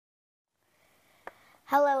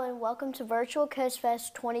Hello and welcome to Virtual Coast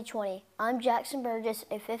Fest 2020. I'm Jackson Burgess,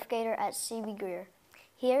 a 5th grader at CB Greer.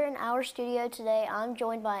 Here in our studio today, I'm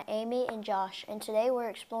joined by Amy and Josh, and today we're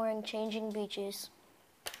exploring changing beaches.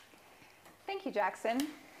 Thank you, Jackson.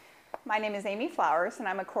 My name is Amy Flowers, and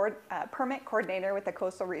I'm a permit coordinator with the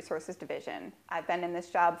Coastal Resources Division. I've been in this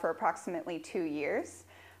job for approximately 2 years.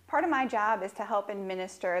 Part of my job is to help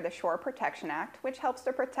administer the Shore Protection Act, which helps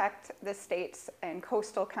to protect the states and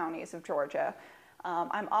coastal counties of Georgia.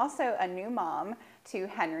 I'm also a new mom to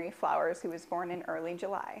Henry Flowers, who was born in early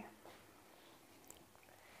July.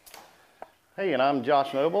 Hey, and I'm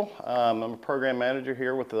Josh Noble. I'm a program manager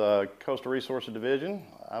here with the Coastal Resources Division.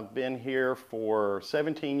 I've been here for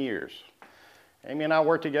 17 years. Amy and I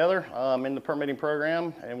work together in the permitting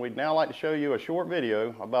program, and we'd now like to show you a short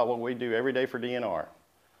video about what we do every day for DNR.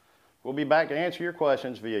 We'll be back to answer your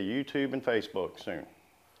questions via YouTube and Facebook soon.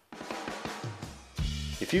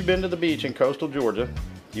 If you've been to the beach in coastal Georgia,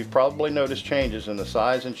 you've probably noticed changes in the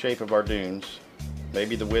size and shape of our dunes,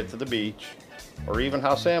 maybe the width of the beach, or even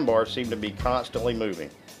how sandbars seem to be constantly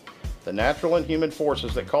moving. The natural and human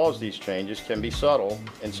forces that cause these changes can be subtle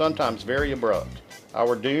and sometimes very abrupt.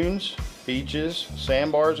 Our dunes, beaches,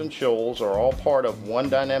 sandbars, and shoals are all part of one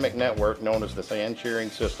dynamic network known as the sand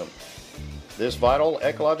shearing system. This vital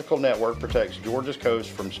ecological network protects Georgia's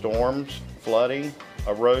coast from storms, flooding,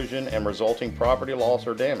 erosion, and resulting property loss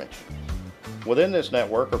or damage. Within this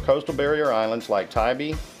network are coastal barrier islands like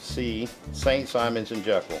Tybee, Sea, St. Simons, and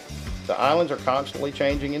Jekyll. The islands are constantly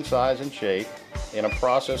changing in size and shape in a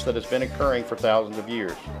process that has been occurring for thousands of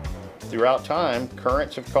years. Throughout time,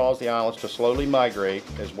 currents have caused the islands to slowly migrate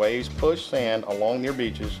as waves push sand along their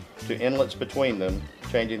beaches to inlets between them,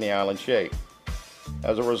 changing the island shape.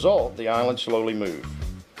 As a result, the islands slowly move.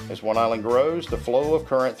 As one island grows, the flow of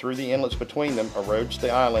current through the inlets between them erodes the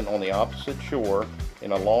island on the opposite shore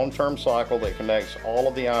in a long-term cycle that connects all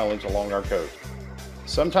of the islands along our coast.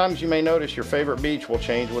 Sometimes you may notice your favorite beach will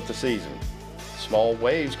change with the season. Small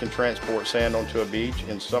waves can transport sand onto a beach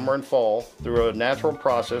in summer and fall through a natural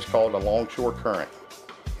process called a longshore current.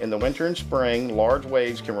 In the winter and spring, large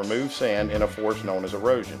waves can remove sand in a force known as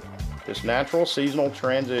erosion. This natural seasonal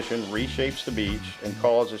transition reshapes the beach and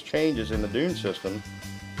causes changes in the dune system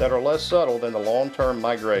that are less subtle than the long-term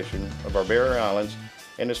migration of our barrier islands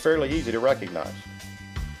and is fairly easy to recognize.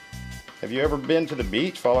 Have you ever been to the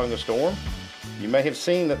beach following a storm? You may have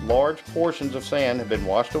seen that large portions of sand have been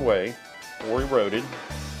washed away or eroded,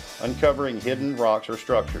 uncovering hidden rocks or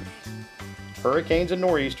structures. Hurricanes and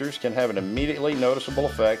nor'easters can have an immediately noticeable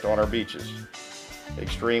effect on our beaches.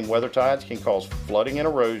 Extreme weather tides can cause flooding and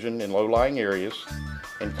erosion in low-lying areas,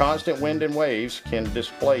 and constant wind and waves can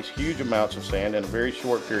displace huge amounts of sand in a very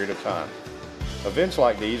short period of time. Events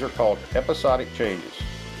like these are called episodic changes.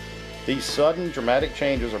 These sudden, dramatic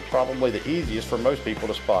changes are probably the easiest for most people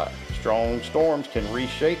to spot. Strong storms can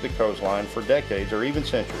reshape the coastline for decades or even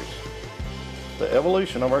centuries. The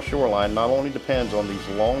evolution of our shoreline not only depends on these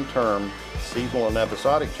long-term, seasonal and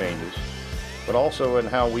episodic changes, but also in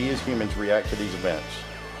how we as humans react to these events.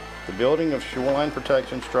 The building of shoreline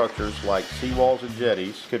protection structures like seawalls and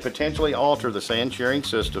jetties could potentially alter the sand shearing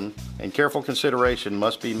system, and careful consideration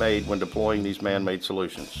must be made when deploying these man-made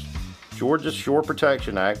solutions. Georgia's Shore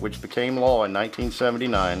Protection Act, which became law in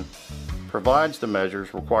 1979, provides the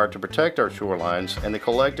measures required to protect our shorelines and the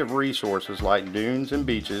collective resources like dunes and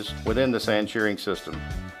beaches within the sand shearing system.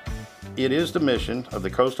 It is the mission of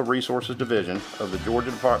the Coastal Resources Division of the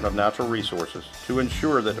Georgia Department of Natural Resources to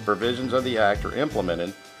ensure that the provisions of the Act are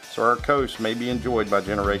implemented so our coasts may be enjoyed by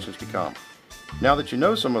generations to come. Now that you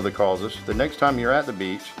know some of the causes, the next time you're at the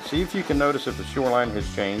beach, see if you can notice if the shoreline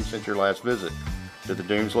has changed since your last visit. Do the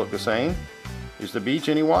dunes look the same? Is the beach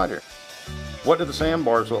any wider? What do the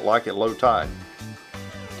sandbars look like at low tide?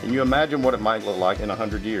 Can you imagine what it might look like in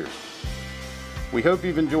 100 years? We hope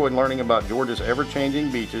you've enjoyed learning about Georgia's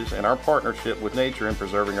ever-changing beaches and our partnership with nature in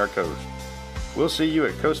preserving our coast. We'll see you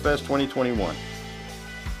at Coast Fest 2021.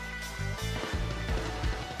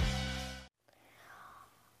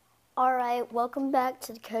 Alright, welcome back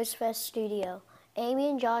to the Coast Fest studio. Amy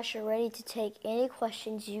and Josh are ready to take any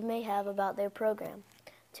questions you may have about their program.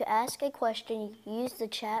 To ask a question, use the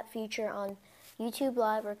chat feature on YouTube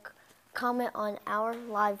Live or comment on our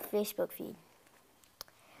live Facebook feed.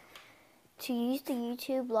 To use the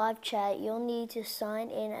YouTube live chat, you'll need to sign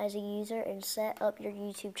in as a user and set up your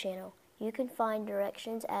YouTube channel. You can find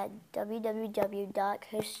directions at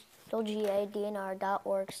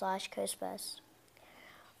www.coastalgadnr.org/coastfest.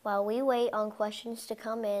 While we wait on questions to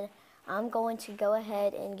come in, I'm going to go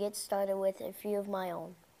ahead and get started with a few of my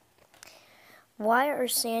own. Why are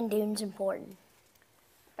sand dunes important?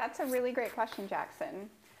 That's a really great question, Jackson.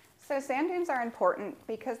 So sand dunes are important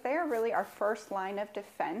because they are really our first line of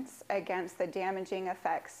defense against the damaging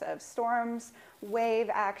effects of storms, wave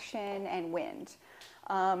action, and wind.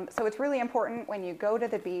 So it's really important when you go to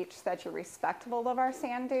the beach that you're respectful of our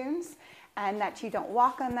sand dunes and that you don't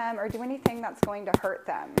walk on them or do anything that's going to hurt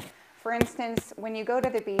them. For instance, when you go to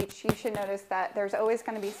the beach, you should notice that there's always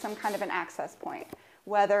going to be some kind of an access point,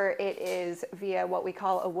 whether it is via what we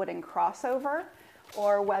call a wooden crossover,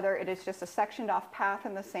 or whether it is just a sectioned off path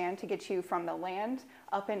in the sand to get you from the land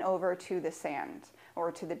up and over to the sand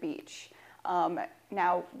or to the beach.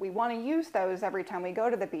 Now, we want to use those every time we go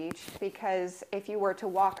to the beach because if you were to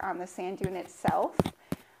walk on the sand dune itself,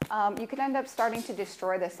 you could end up starting to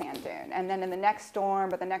destroy the sand dune. And then in the next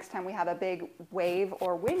storm or the next time we have a big wave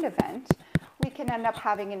or wind event, we can end up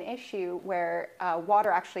having an issue where water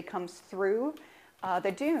actually comes through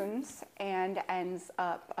the dunes and ends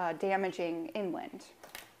up damaging inland.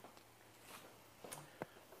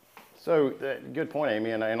 So, good point,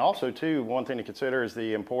 Amy. And also, too, one thing to consider is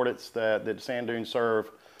the importance that sand dunes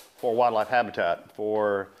serve for wildlife habitat,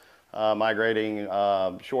 for migrating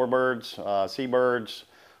shorebirds, seabirds,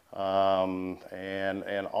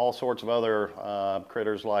 and all sorts of other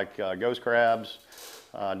critters like ghost crabs,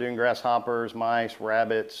 dune grasshoppers, mice,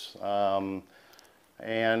 rabbits.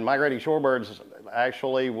 And migrating shorebirds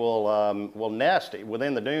actually will nest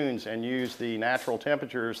within the dunes and use the natural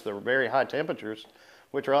temperatures, the very high temperatures,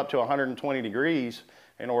 which are up to 120 degrees,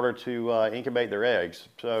 in order to incubate their eggs.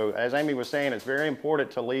 So as Amy was saying, it's very important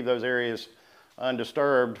to leave those areas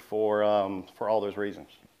undisturbed for all those reasons.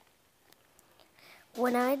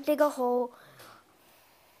 When I dig a hole,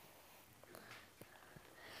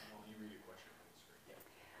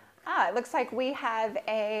 it looks like we have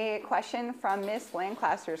a question from Miss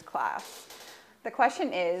Lancaster's class. The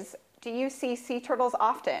question is, do you see sea turtles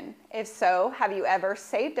often? If so, have you ever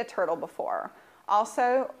saved a turtle before?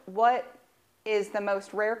 Also, what is the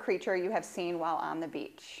most rare creature you have seen while on the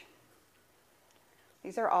beach?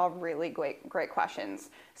 These are all really great questions.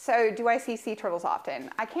 So, do I see sea turtles often?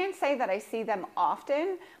 I can't say that I see them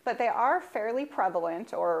often, but they are fairly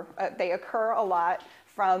prevalent, or they occur a lot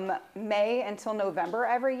from May until November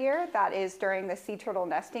every year. That is during the sea turtle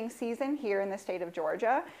nesting season here in the state of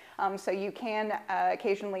Georgia. So you can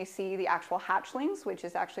occasionally see the actual hatchlings, which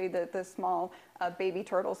is actually the small baby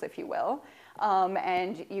turtles, if you will.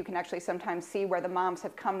 And you can actually sometimes see where the moms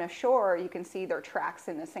have come ashore. You can see their tracks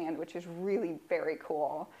in the sand, which is really very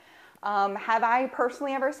cool. Have I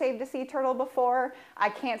personally ever saved a sea turtle before? I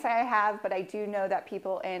can't say I have, but I do know that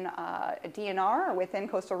people in DNR or within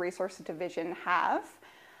Coastal Resources Division have.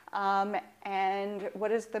 And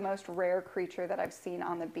what is the most rare creature that I've seen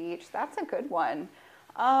on the beach? That's a good one.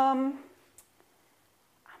 I'm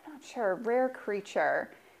not sure. Rare creature.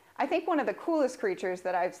 I think one of the coolest creatures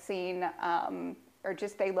that I've seen, or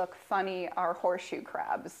just they look funny, are horseshoe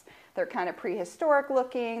crabs. They're kind of prehistoric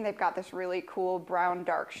looking. They've got this really cool brown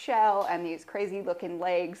dark shell and these crazy looking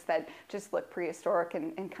legs that just look prehistoric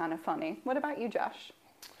and kind of funny. What about you, Josh?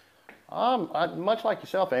 Much like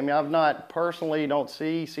yourself, Amy, I've not personally don't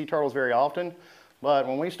see sea turtles very often, but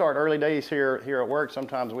when we start early days here at work,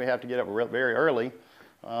 sometimes we have to get up very early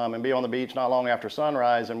and be on the beach not long after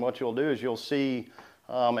sunrise. And what you'll do is you'll see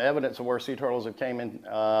evidence of where sea turtles have came in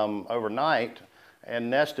overnight and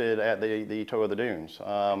nested at the toe of the dunes.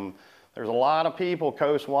 There's a lot of people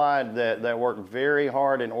coast-wide that work very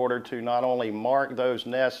hard in order to not only mark those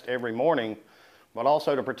nests every morning, but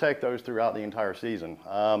also to protect those throughout the entire season.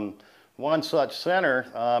 One such center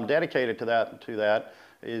dedicated to that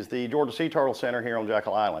is the Georgia Sea Turtle Center here on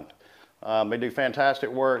Jekyll Island. They do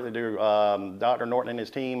fantastic work. They do. Dr. Norton and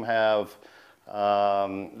his team have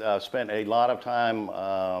spent a lot of time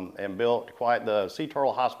and built quite the sea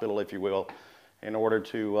turtle hospital, if you will, in order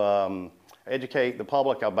to educate the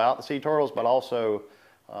public about the sea turtles, but also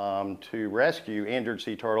to rescue injured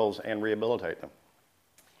sea turtles and rehabilitate them.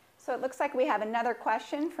 So it looks like we have another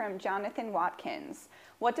question from Jonathan Watkins.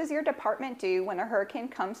 What does your department do when a hurricane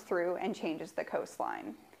comes through and changes the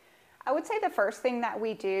coastline? I would say the first thing that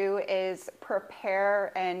we do is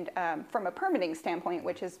prepare, and from a permitting standpoint,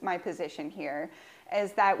 which is my position here,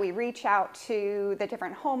 is that we reach out to the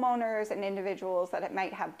different homeowners and individuals that it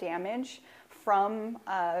might have damage from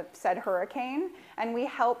said hurricane, and we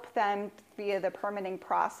help them via the permitting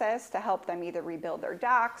process to help them either rebuild their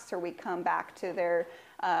docks, or we come back to their,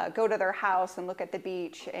 go to their house and look at the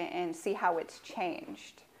beach and see how it's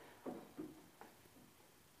changed.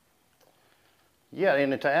 Yeah,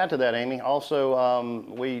 and to add to that, Amy,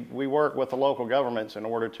 also we work with the local governments in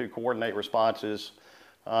order to coordinate responses,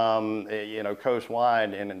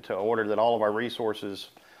 coast-wide, and to order that all of our resources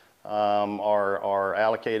are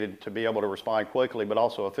allocated to be able to respond quickly, but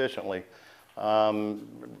also efficiently.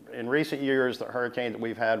 In recent years, the hurricane that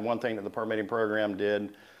we've had, one thing that the permitting program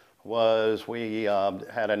did was we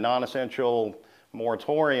had a non-essential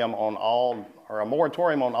moratorium on all, or a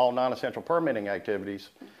moratorium on all non-essential permitting activities,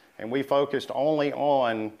 and we focused only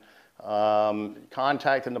on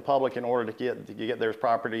contacting the public in order to get their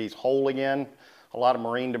properties whole again. A lot of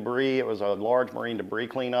marine debris. It was a large marine debris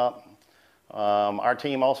cleanup. Our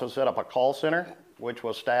team also set up a call center, which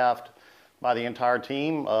was staffed by the entire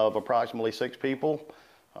team of approximately 6 people.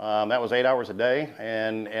 That was 8 hours a day,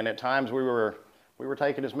 and at times we were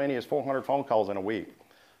taking as many as 400 phone calls in a week.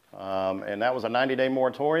 And that was a 90-day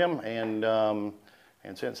moratorium,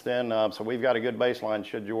 and since then, so we've got a good baseline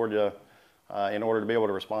should Georgia, in order to be able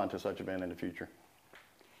to respond to such event in the future.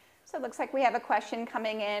 So it looks like we have a question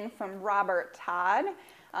coming in from Robert Todd.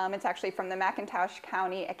 It's actually from the McIntosh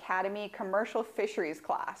County Academy Commercial Fisheries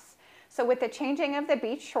class. So with the changing of the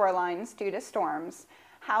beach shorelines due to storms,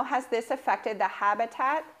 how has this affected the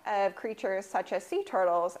habitat of creatures such as sea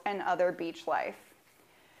turtles and other beach life?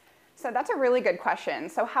 So that's a really good question.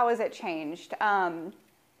 So how has it changed?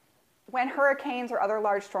 When hurricanes or other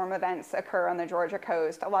large storm events occur on the Georgia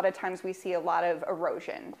coast, a lot of times we see a lot of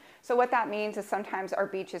erosion. So what that means is sometimes our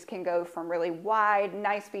beaches can go from really wide,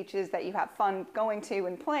 nice beaches that you have fun going to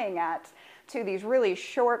and playing at, to these really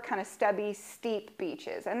short, kind of stubby, steep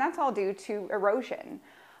beaches. And that's all due to erosion.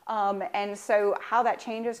 And so how that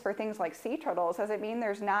changes for things like sea turtles, does it mean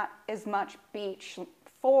there's not as much beach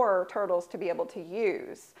for turtles to be able to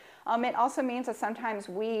use? It also means that sometimes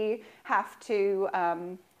we have to,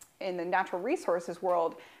 in the natural resources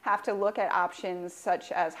world, have to look at options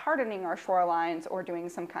such as hardening our shorelines or doing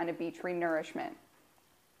some kind of beach renourishment.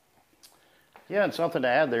 Yeah, and something to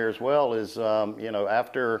add there as well is, you know,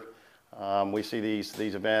 after we see these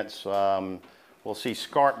events, we'll see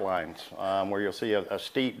scarp lines where you'll see a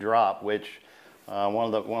steep drop, which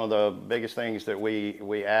one of the biggest things that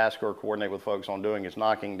we ask or coordinate with folks on doing is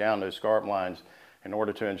knocking down those scarp lines in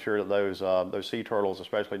order to ensure that those sea turtles,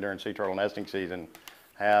 especially during sea turtle nesting season,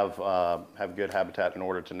 have good habitat in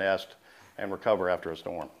order to nest and recover after a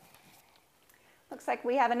storm. Looks like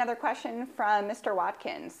we have another question from Mr.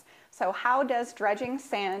 Watkins. So how does dredging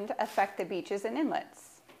sand affect the beaches and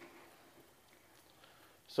inlets?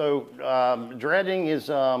 So dredging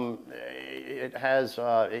is, it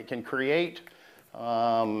can create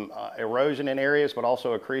erosion in areas, but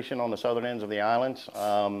also accretion on the southern ends of the islands.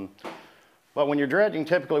 But when you're dredging,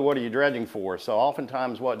 typically what are you dredging for? So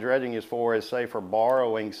oftentimes what dredging is for is, say, for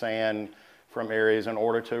borrowing sand from areas in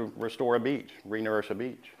order to restore a beach, renourish a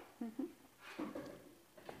beach. Mm-hmm.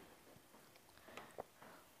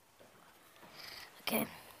 Okay.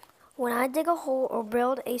 When I dig a hole or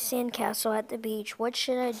build a sandcastle at the beach, what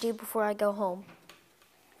should I do before I go home?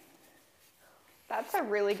 That's a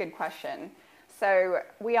really good question. So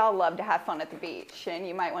we all love to have fun at the beach, and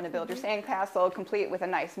you might want to build your sandcastle complete with a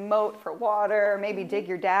nice moat for water, maybe dig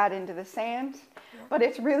your dad into the sand. But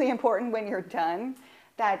it's really important when you're done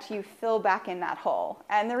that you fill back in that hole.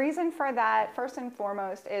 And the reason for that, first and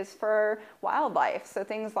foremost, is for wildlife. So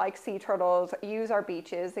things like sea turtles use our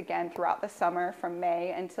beaches, again, throughout the summer from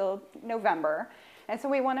May until November. And so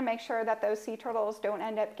we want to make sure that those sea turtles don't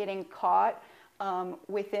end up getting caught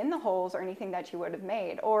within the holes or anything that you would have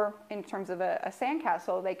made. Or in terms of a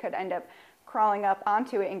sandcastle, they could end up crawling up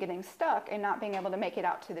onto it and getting stuck and not being able to make it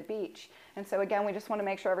out to the beach. And so again, we just want to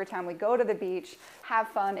make sure every time we go to the beach, have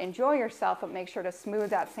fun, enjoy yourself, but make sure to smooth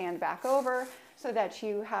that sand back over so that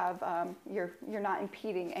you have, you're not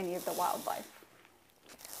impeding any of the wildlife.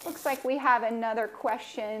 Looks like we have another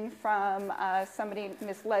question from somebody,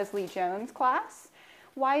 Miss Leslie Jones' class.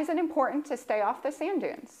 Why is it important to stay off the sand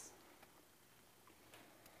dunes?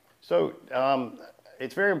 So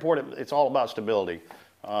it's very important. It's all about stability.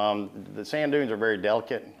 The sand dunes are very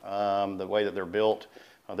delicate, the way that they're built.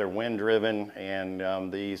 They're wind driven, and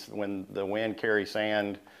when the wind carries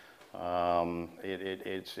sand,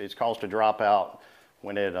 it's caused to drop out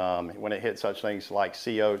when it hits such things like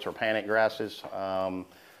sea oats or panic grasses.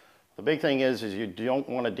 The big thing is you don't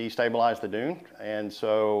want to destabilize the dune, and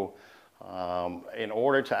so in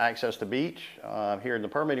order to access the beach, here in the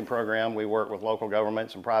permitting program, we work with local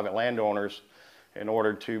governments and private landowners in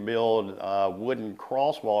order to build wooden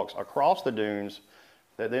crosswalks across the dunes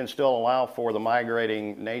that then still allow for the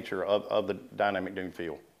migrating nature of the dynamic dune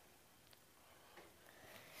field.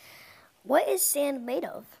 What is sand made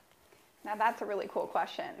of? Now that's a really cool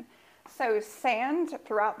question. So sand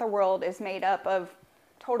throughout the world is made up of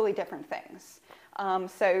totally different things.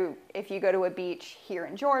 So if you go to a beach here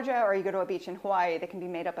in Georgia or you go to a beach in Hawaii, they can be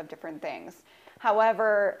made up of different things.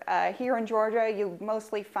 However, here in Georgia, you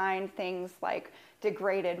mostly find things like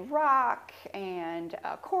degraded rock and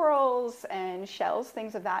corals and shells,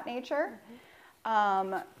 things of that nature.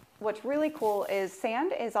 What's really cool is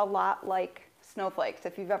sand is a lot like snowflakes.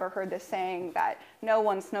 If you've ever heard this saying that no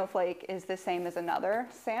one snowflake is the same as another,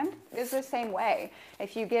 sand is the same way.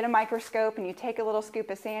 If you get a microscope and you take a little scoop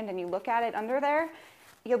of sand and you look at it under there,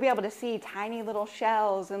 you'll be able to see tiny little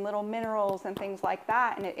shells and little minerals and things like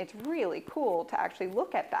that, and it's really cool to actually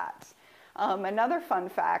look at that. Another fun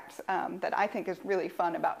fact that I think is really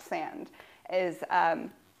fun about sand is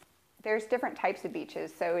there's different types of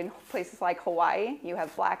beaches. So in places like Hawaii, you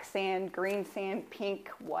have black sand, green sand, pink,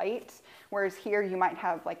 white, whereas here you might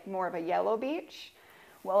have like more of a yellow beach.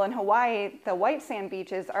 Well, in Hawaii, the white sand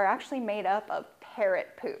beaches are actually made up of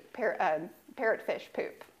parrotfish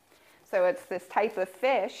poop. So it's this type of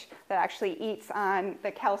fish that actually eats on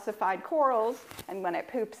the calcified corals, and when it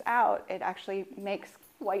poops out, it actually makes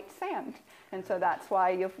white sand. And so that's why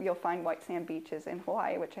you'll find white sand beaches in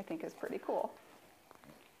Hawaii, which I think is pretty cool.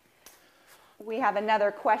 We have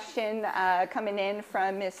another question coming in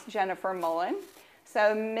from Miss Jennifer Mullen.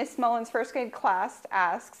 So Miss Mullen's first grade class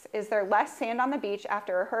asks, is there less sand on the beach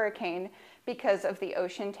after a hurricane because of the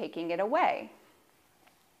ocean taking it away?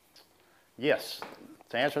 Yes.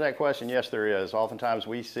 To answer that question, yes, there is. Oftentimes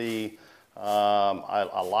we see a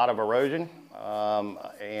lot of erosion,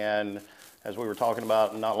 and as we were talking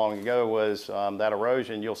about not long ago was that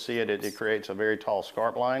erosion, you'll see it creates a very tall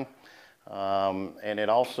scarp line, and it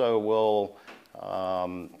also will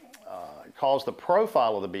cause the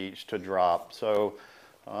profile of the beach to drop. So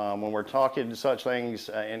when we're talking such things,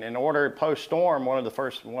 in order post-storm, one of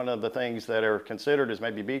the things that are considered is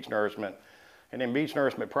maybe beach nourishment. And in beach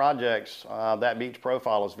nourishment projects, that beach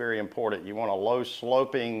profile is very important. You want a low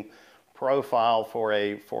sloping profile for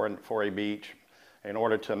a beach in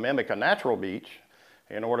order to mimic a natural beach,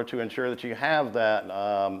 in order to ensure that you have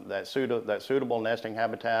that suitable nesting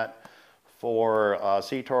habitat for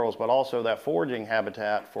sea turtles, but also that foraging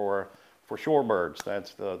habitat for shorebirds.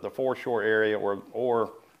 That's the foreshore area, or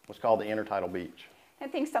what's called the intertidal beach. I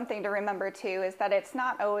think something to remember too is that it's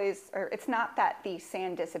not that the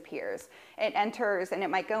sand disappears. It enters and it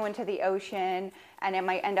might go into the ocean and it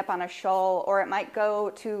might end up on a shoal, or it might go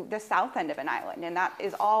to the south end of an island, and that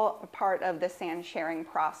is all a part of the sand sharing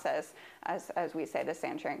process, as we say, the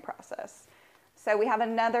sand sharing process. So we have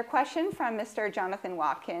another question from Mr. Jonathan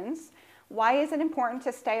Watkins. Why is it important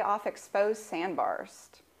to stay off exposed sandbars?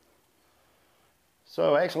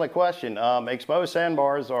 So excellent question. Exposed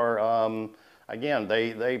sandbars are again,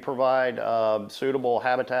 they provide suitable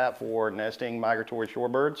habitat for nesting migratory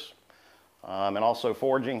shorebirds, and also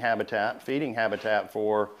foraging habitat, feeding habitat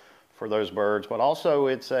for those birds. But also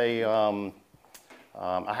it's a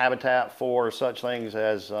habitat for such things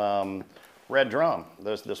as red drum.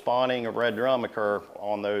 The spawning of red drum occur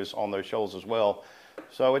on those shoals as well.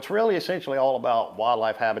 So it's really essentially all about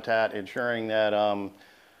wildlife habitat, ensuring that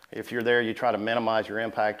if you're there, you try to minimize your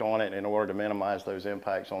impact on it in order to minimize those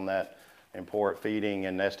impacts on that important feeding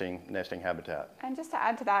and nesting habitat. And just to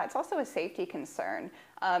add to that, it's also a safety concern.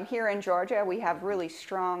 Here in Georgia, we have really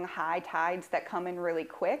strong high tides that come in really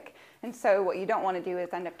quick. And so what you don't want to do is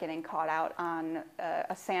end up getting caught out on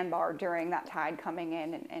a sandbar during that tide coming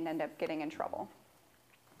in and end up getting in trouble.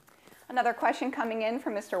 Another question coming in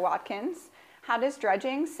from Mr. Watkins. How does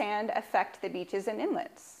dredging sand affect the beaches and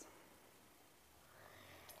inlets?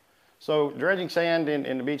 So dredging sand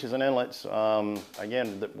in the beaches and inlets,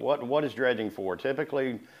 again, what is dredging for?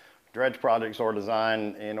 Typically, dredge projects are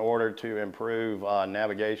designed in order to improve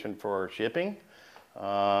navigation for shipping,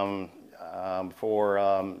 for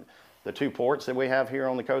the two ports that we have here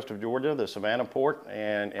on the coast of Georgia, the Savannah port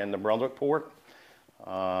and the Brunswick port.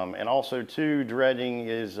 And also too, dredging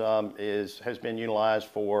has been utilized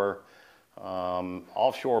for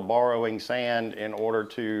offshore borrowing sand in order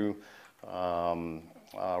to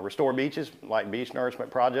restore beaches, like beach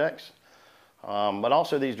nourishment projects. But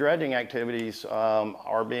also these dredging activities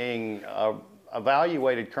are being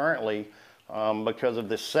evaluated currently because of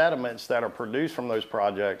the sediments that are produced from those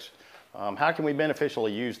projects. How can we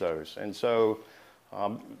beneficially use those? And so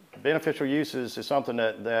beneficial uses is something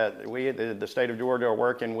that we at the state of Georgia are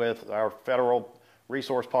working with our federal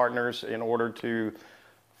resource partners in order to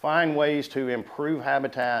find ways to improve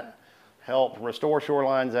habitat, help restore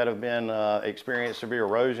shorelines that have been experienced severe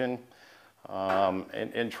erosion,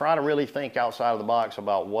 and try to really think outside of the box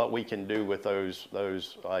about what we can do with those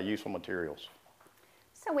useful materials.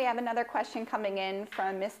 So we have another question coming in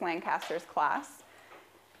from Miss Lancaster's class.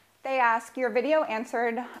 They ask, your video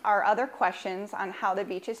answered our other questions on how the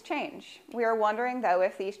beaches change. We are wondering though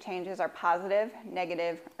if these changes are positive,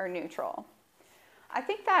 negative, or neutral. I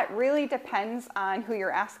think that really depends on who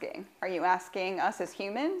you're asking. Are you asking us as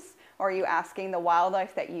humans, or are you asking the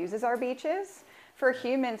wildlife that uses our beaches? For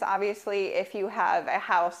humans, obviously, if you have a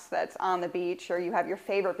house that's on the beach, or you have your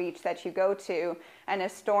favorite beach that you go to, and a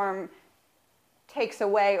storm takes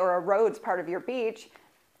away or erodes part of your beach,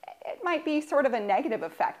 it might be sort of a negative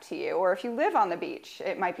effect to you. Or if you live on the beach,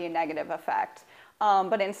 it might be a negative effect.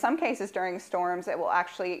 But in some cases during storms, it will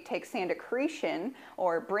actually take sand accretion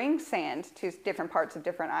or bring sand to different parts of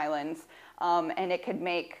different islands. And it could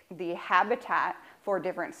make the habitat for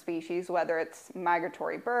different species, whether it's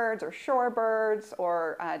migratory birds or shorebirds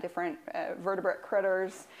or different vertebrate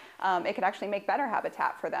critters. It could actually make better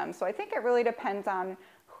habitat for them. So I think it really depends on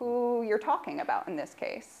who you're talking about in this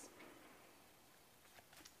case.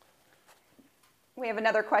 We have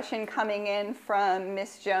another question coming in from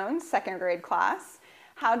Miss Jones, second grade class.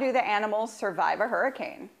 How do the animals survive a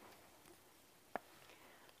hurricane?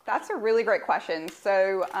 That's a really great question.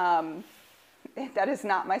 So that is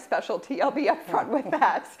not my specialty. I'll be upfront with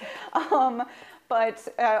that.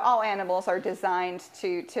 But all animals are designed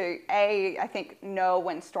to I think, know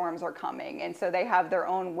when storms are coming. And so they have their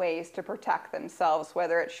own ways to protect themselves,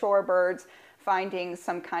 whether it's shorebirds finding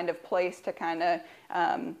some kind of place to kind of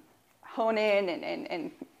hone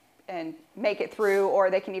in and make it through, or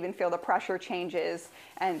they can even feel the pressure changes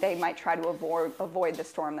and they might try to avoid the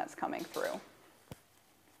storm that's coming through.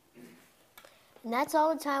 And that's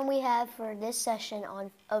all the time we have for this session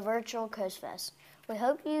on a virtual Coast Fest. We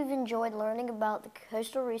hope you've enjoyed learning about the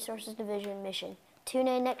Coastal Resources Division mission. Tune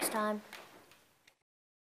in next time.